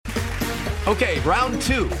Okay, round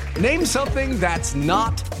 2. Name something that's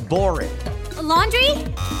not boring. A laundry?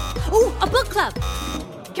 Ooh, a book club.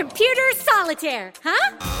 Computer solitaire,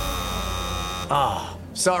 huh?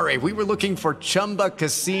 Sorry, we were looking for Chumba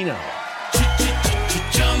Casino.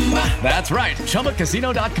 That's right.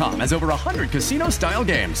 ChumbaCasino.com has over 100 casino-style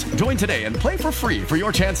games. Join today and play for free for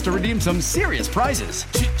your chance to redeem some serious prizes.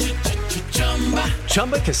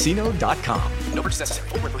 ChumbaCasino.com. No purchase necessary.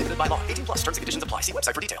 Void where prohibited by law. 18+ terms and conditions apply. See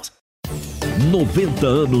website for details. 90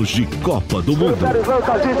 anos de Copa do Mundo.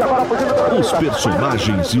 Os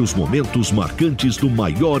personagens e os momentos marcantes do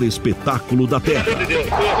maior espetáculo da Terra.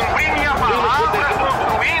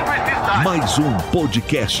 Mais um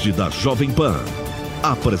podcast da Jovem Pan.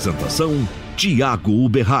 Apresentação: Tiago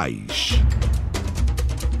Uberrais.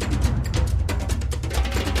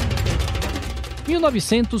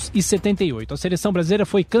 1978, a seleção brasileira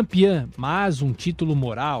foi campeã, mas um título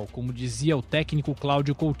moral, como dizia o técnico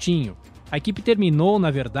Cláudio Coutinho. A equipe terminou, na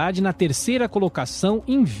verdade, na terceira colocação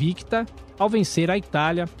invicta ao vencer a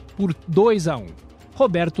Itália por 2-1.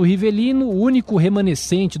 Roberto Rivellino, o único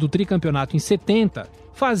remanescente do tricampeonato em 70,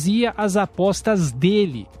 fazia as apostas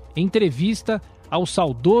dele em entrevista ao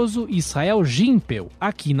saudoso Israel Gimpel,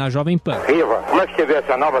 aqui na Jovem Pan. Riva, como é que você vê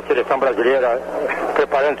essa nova seleção brasileira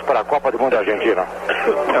preparando-se para a Copa do Mundo da Argentina?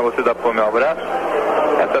 Você dá para o meu abraço,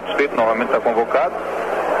 satisfeito novamente estar convocado.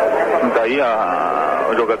 Daí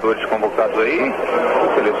os jogadores convocados aí,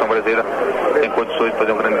 a seleção brasileira tem condições de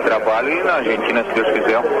fazer um grande trabalho e na Argentina, se Deus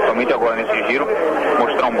quiser, somente agora nesse giro,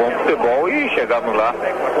 mostrar um bom futebol e chegarmos lá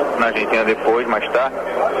na Argentina depois, mais tarde,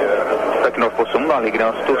 para que nós possamos dar uma alegria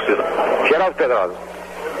à nossa torcida. Geraldo Pedraza.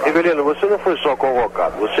 Rivellino, você não foi só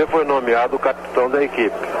convocado, você foi nomeado capitão da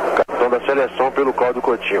equipe, capitão da seleção pelo Cláudio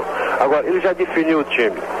Coutinho. Agora, ele já definiu o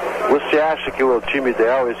time. Você acha que o time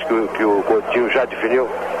ideal, esse que o Coutinho já definiu?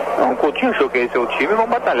 Não, o Coutinho achou que esse é o time e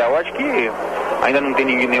vamos batalhar. Eu acho que ainda não tem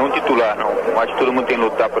nenhum titular, não. Eu acho que todo mundo tem que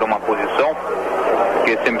lutar por uma posição,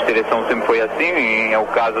 porque sempre seleção sempre foi assim, e é o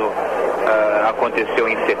caso aconteceu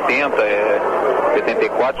em 70,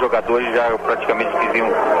 74, jogadores já praticamente quisiam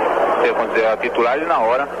ser considerados titulares e na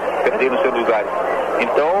hora perderam seus lugares.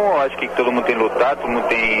 Então, acho que todo mundo tem que lutar, acho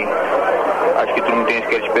que todo mundo tem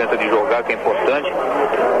essa esperança de jogar, que é importante.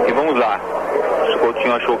 E vamos lá. Se o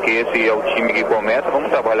Coutinho achou que esse é o time que começa, vamos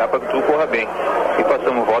trabalhar para que tudo corra bem. E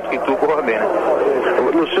passamos voto que tudo corra bem, né?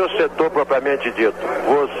 No seu setor propriamente dito,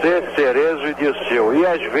 você, Cerezo e Dirceu, e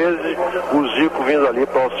às vezes o Zico vindo ali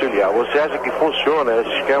para auxiliar. Você acha que funciona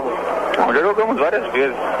esse esquema? Não, já jogamos várias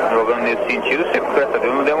vezes, jogando nesse sentido, sempre, graças a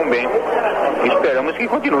Deus, nos demos bem. E esperamos que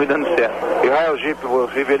continue dando certo. Israel Gimpel, o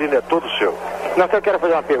Rivellino é todo seu. Não, eu quero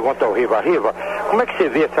fazer uma pergunta ao Riva. Riva, como é que você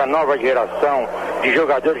vê essa nova geração de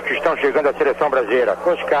jogadores que estão chegando à seleção brasileira?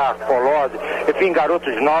 Oscar, Polozzi, enfim,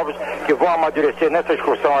 garotos novos que vão amadurecer nessa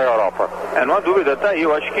excursão à Europa. Não há dúvida, tá aí.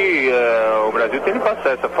 Eu acho que o Brasil tem que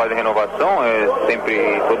passar essa fase de renovação,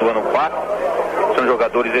 sempre, todo ano passa. São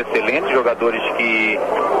jogadores excelentes, jogadores que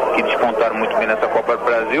despontaram muito bem nessa Copa do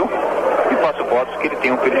Brasil. E faço votos que ele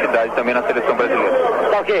tenha felicidade também na seleção brasileira.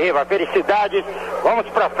 Tá ok, Riva, felicidades. Vamos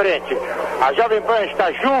pra frente. A Jovem Pan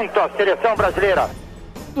está junto à seleção brasileira.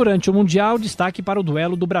 Durante o Mundial, destaque para o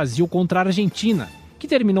duelo do Brasil contra a Argentina, que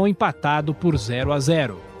terminou empatado por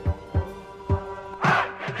 0-0.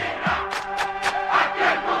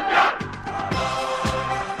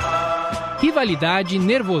 Rivalidade,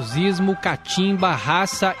 nervosismo, catimba,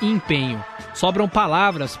 raça e empenho. Sobram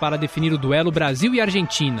palavras para definir o duelo Brasil e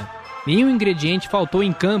Argentina. Nenhum ingrediente faltou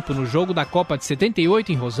em campo no jogo da Copa de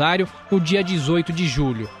 78 em Rosário, no dia 18 de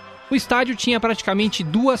julho. O estádio tinha praticamente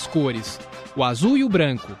duas cores, o azul e o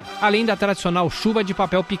branco, além da tradicional chuva de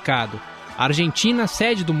papel picado. A Argentina,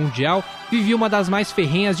 sede do Mundial, vivia uma das mais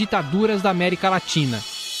ferrenhas ditaduras da América Latina.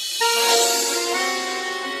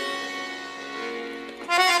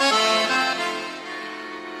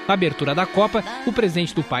 Na abertura da Copa, o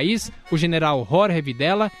presidente do país, o general Jorge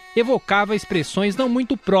Videla, evocava expressões não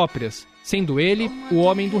muito próprias, sendo ele o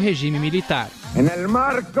homem do regime militar. En el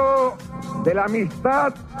marco de la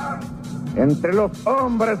amistad entre los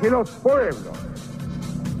hombres y los pueblos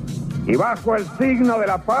y bajo el signo de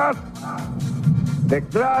la paz,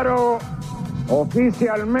 declaro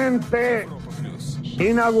oficialmente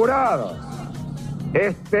inaugurado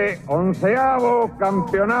este 11º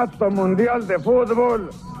Campeonato Mundial de Fútbol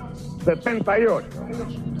 78.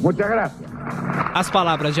 Muchas gracias. As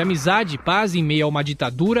palavras de amizade e paz em meio a uma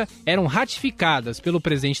ditadura eram ratificadas pelo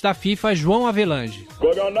presidente da FIFA, João Avelange.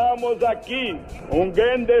 Coronamos aqui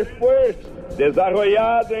grande esforço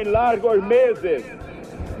desarrollado em largos meses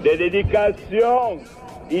de dedicação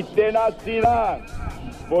e tenacidade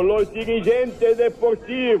por los dirigentes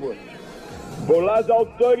deportivos, por las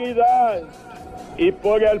autoridades y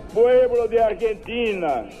por el pueblo de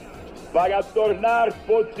Argentina para tornar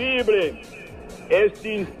posible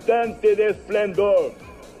este instante de esplendor.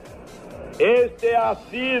 Este ha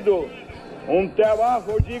sido un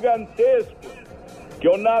trabajo gigantesco que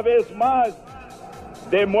una vez más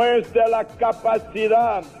demuestra la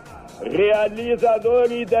capacidad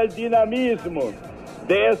realizadora y del dinamismo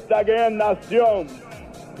de esta gran nación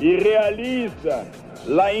y realiza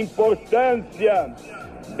la importância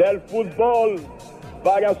del futebol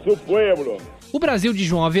para seu povo. O Brasil de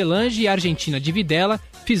João Avelange e a Argentina de Videla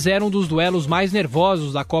fizeram um dos duelos mais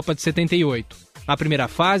nervosos da Copa de 78. Na primeira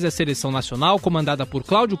fase, a seleção nacional, comandada por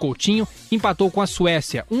Cláudio Coutinho, empatou com a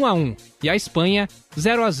Suécia 1-1 e a Espanha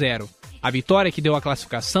 0-0. A vitória, que deu a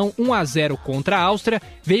classificação 1-0 contra a Áustria,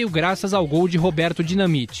 veio graças ao gol de Roberto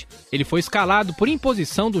Dinamite. Ele foi escalado por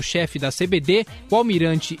imposição do chefe da CBD, o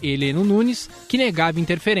almirante Heleno Nunes, que negava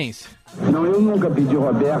interferência. Não, eu nunca pedi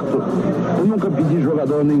Roberto, eu nunca pedi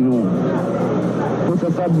jogador nenhum.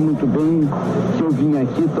 Você sabe muito bem que eu vim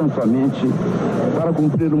aqui tão somente para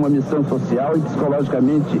cumprir uma missão social e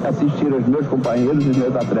psicologicamente assistir aos meus companheiros e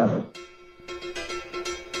meus atletas.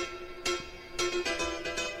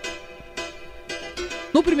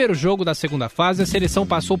 No primeiro jogo da segunda fase, a seleção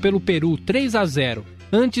passou pelo Peru 3-0,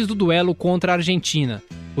 antes do duelo contra a Argentina.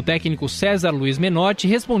 O técnico César Luiz Menotti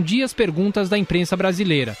respondia às perguntas da imprensa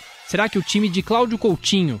brasileira. Será que o time de Cláudio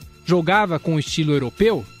Coutinho jogava com o estilo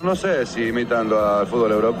europeu? No sé si imitando al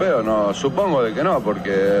fútbol europeo, no, supongo de que no,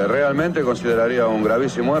 porque realmente consideraría un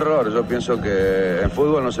gravísimo error. Yo pienso que en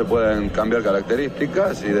fútbol no se pueden cambiar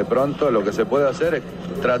características y de pronto lo que se puede hacer es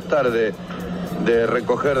tratar de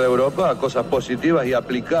recoger de Europa cosas positivas y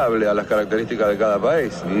aplicables a las características de cada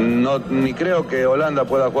país. No, ni creo que Holanda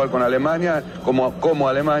pueda jugar con Alemania como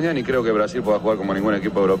Alemania, ni creo que Brasil pueda jugar como ningún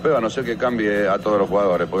equipo europeo, a no ser que cambie a todos los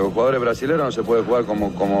jugadores, porque los jugadores brasileños no se puede jugar como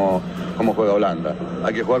juega Holanda,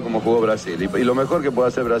 hay que jugar como jugó Brasil. Y lo mejor que puede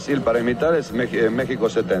hacer Brasil para imitar es México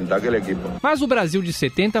 70, aquele equipo. Mas o Brasil de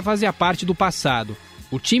 70 fazia parte do passado.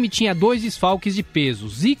 O time tinha 2 desfalques de peso,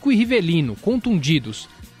 Zico e Rivelino, contundidos.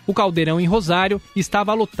 O Caldeirão em Rosário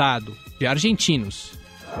estava lotado de argentinos.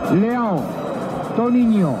 Leão,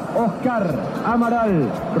 Toninho, Oscar, Amaral,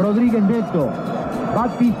 Rodríguez Neto,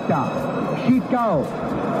 Batista, Chicao,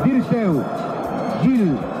 Dirceu,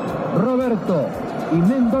 Gil, Roberto e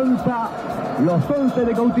Mendonça, los 11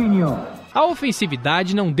 de Coutinho. A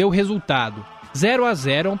ofensividade não deu resultado.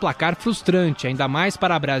 0-0 é um placar frustrante, ainda mais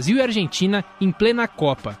para Brasil e Argentina em plena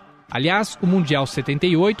Copa. Aliás, o Mundial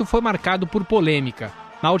 78 foi marcado por polêmica.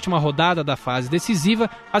 Na última rodada da fase decisiva,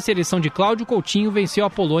 a seleção de Cláudio Coutinho venceu a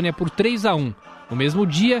Polônia por 3-1. No mesmo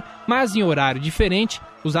dia, mas em horário diferente,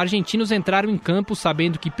 os argentinos entraram em campo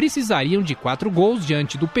sabendo que precisariam de 4 gols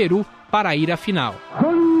diante do Peru para ir à final.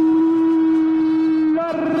 Gol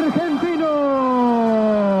argentino!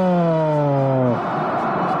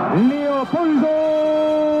 Leopoldo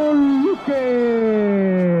Luque!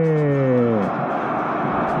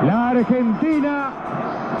 La Argentina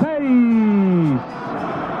 6.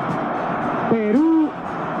 Perú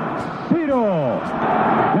 0.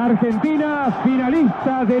 La Argentina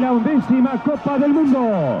finalista de la 11ª Copa del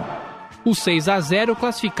Mundo. Os 6-0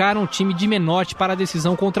 classificaram o time de Menotti para a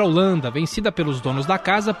decisão contra a Holanda, vencida pelos donos da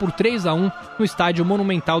casa por 3-1 no estádio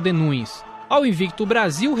Monumental de Nunes. Ao invicto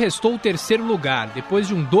Brasil, restou o terceiro lugar, depois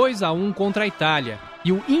de um 2-1 contra a Itália,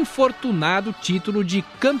 e o infortunado título de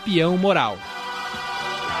campeão moral.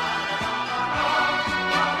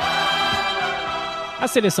 A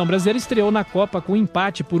seleção brasileira estreou na Copa com um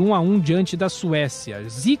empate por 1-1 diante da Suécia.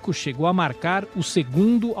 Zico chegou a marcar o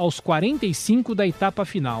segundo aos 45 da etapa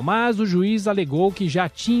final, mas o juiz alegou que já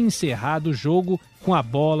tinha encerrado o jogo com a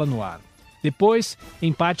bola no ar. Depois,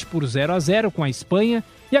 empate por 0-0 com a Espanha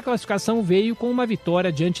e a classificação veio com uma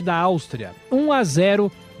vitória diante da Áustria.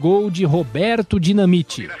 1-0, gol de Roberto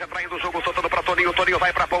Dinamite. Retraindo o jogo, soltando para Toninho. Toninho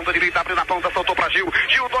vai para a ponta direita, abriu na ponta, soltou para Gil.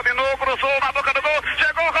 Gil dominou, cruzou na boca do gol.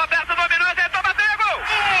 Chegou o Roberto, dominou, acertou, bateu, gol!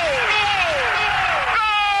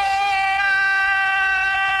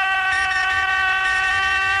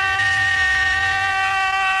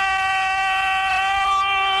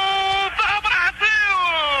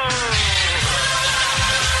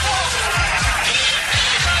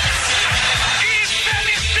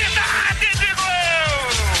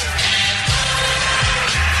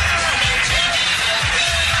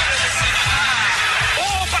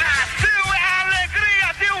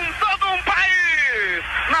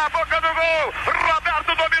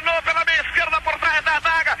 Roberto dominou pela meia esquerda por trás da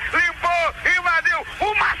zaga, limpou, invadiu,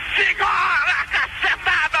 uma senhora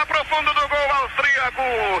cacetada pro fundo do gol austríaco.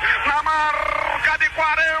 Na marca de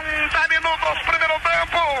 40 minutos, primeiro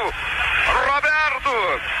tempo,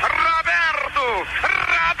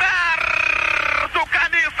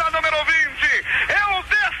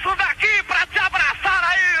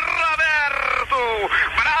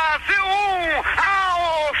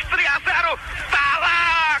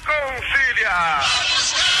 Itália.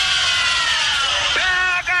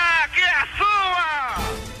 Pega, que é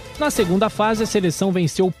sua! Na segunda fase, a seleção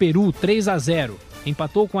venceu o Peru 3-0,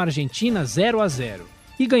 empatou com a Argentina 0-0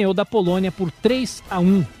 e ganhou da Polônia por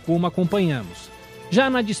 3-1, como acompanhamos. Já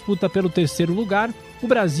na disputa pelo terceiro lugar, o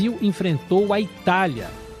Brasil enfrentou a Itália,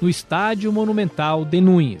 no Estádio Monumental de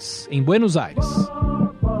Núñez, em Buenos Aires.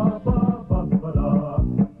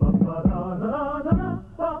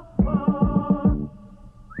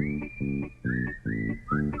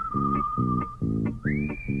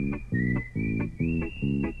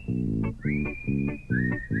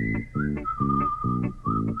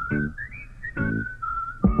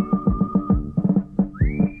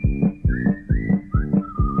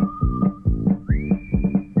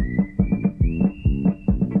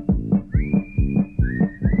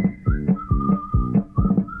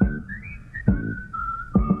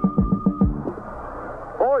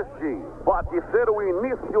 Pode ser o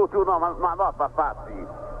início de uma nova fase.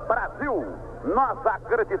 Brasil, nós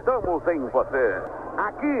acreditamos em você.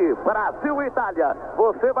 Aqui, Brasil e Itália,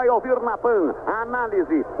 você vai ouvir na PAN a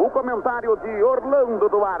análise, o comentário de Orlando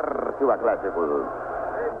Duarte, o Atlético.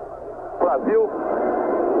 Brasil,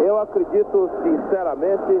 eu acredito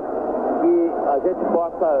sinceramente que a gente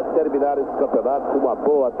possa terminar esse campeonato com uma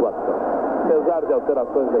boa atuação. Apesar de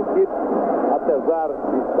alterações da equipe, apesar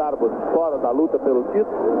de estarmos fora da luta pelo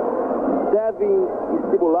título, devem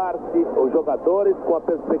estimular-se os jogadores com a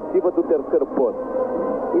perspectiva do terceiro posto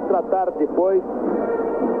e tratar depois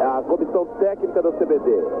a comissão técnica do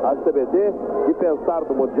CBD, a CBD, de pensar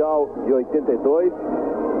no Mundial de 82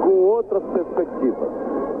 com outras perspectivas,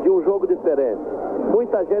 de um jogo diferente.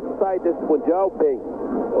 Muita gente sai desse Mundial bem.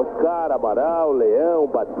 Oscar, Amaral, Leão,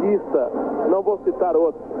 Batista, não vou citar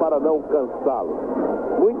outros para não cansá-los.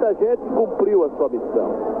 Muita gente cumpriu a sua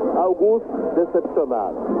missão, alguns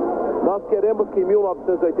decepcionados. Nós queremos que em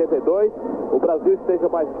 1982 o Brasil esteja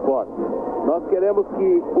mais forte. Nós queremos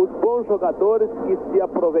que os bons jogadores que se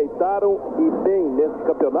aproveitaram e bem nesse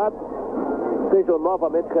campeonato sejam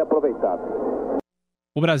novamente reaproveitados.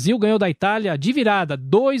 O Brasil ganhou da Itália de virada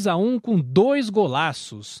 2-1 com 2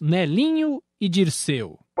 golaços, Nelinho e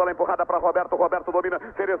Dirceu. Bola empurrada para Roberto, Roberto domina,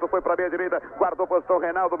 Cerezo foi para a meia direita, guardou posição,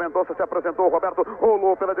 Reinaldo Mendonça se apresentou, Roberto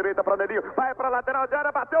rolou pela direita para Nelinho, vai para a lateral de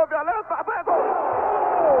área, bateu violento, vai gol!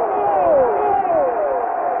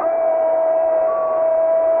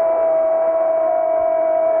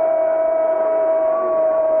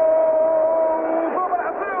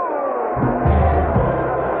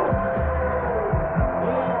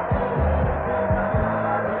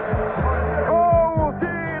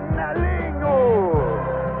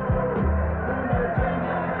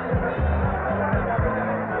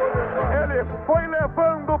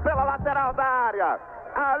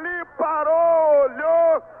 Ali parou,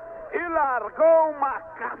 olhou e largou uma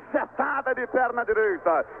cacetada de perna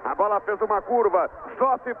direita. A bola fez uma curva,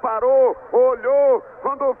 só se parou, olhou,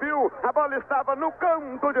 quando viu, a bola estava no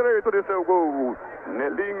canto direito de seu gol.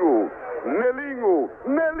 Nelinho,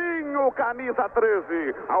 camisa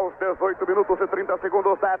 13, aos 18 minutos e 30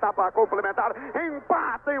 segundos da etapa complementar,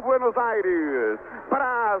 empata em Buenos Aires.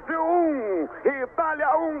 Brasil 1,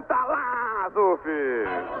 Itália 1, tá lá, Zufi.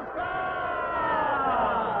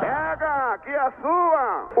 Pega, que é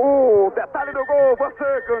sua. O detalhe do gol,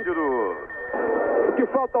 você, Cândido. O que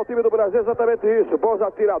falta ao time do Brasil é exatamente isso, bons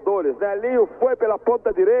atiradores. Nelinho foi pela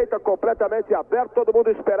ponta direita, completamente aberto, todo mundo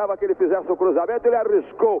esperava que ele fizesse o cruzamento, ele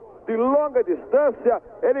arriscou de longa distância,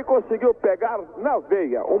 ele conseguiu pegar na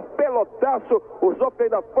veia, um pelotaço, o Zoff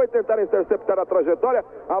ainda foi tentar interceptar a trajetória,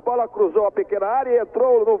 a bola cruzou a pequena área e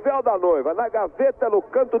entrou no véu da noiva, na gaveta, no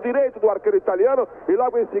canto direito do arqueiro italiano, e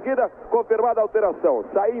logo em seguida, confirmada a alteração,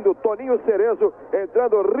 saindo Toninho Cerezo,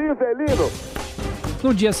 entrando Rivelino.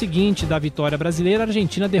 No dia seguinte da vitória brasileira, a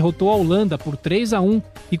Argentina derrotou a Holanda por 3-1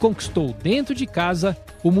 e conquistou dentro de casa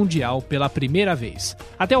o Mundial pela primeira vez.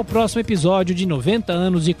 Até o próximo episódio de 90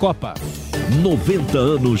 anos de Copa. 90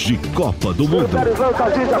 anos de Copa do Mundo.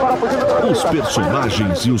 Os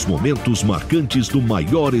personagens e os momentos marcantes do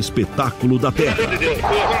maior espetáculo da Terra.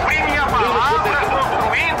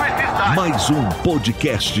 Mais um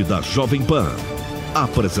podcast da Jovem Pan.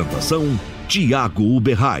 Apresentação: Tiago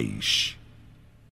Uberrais.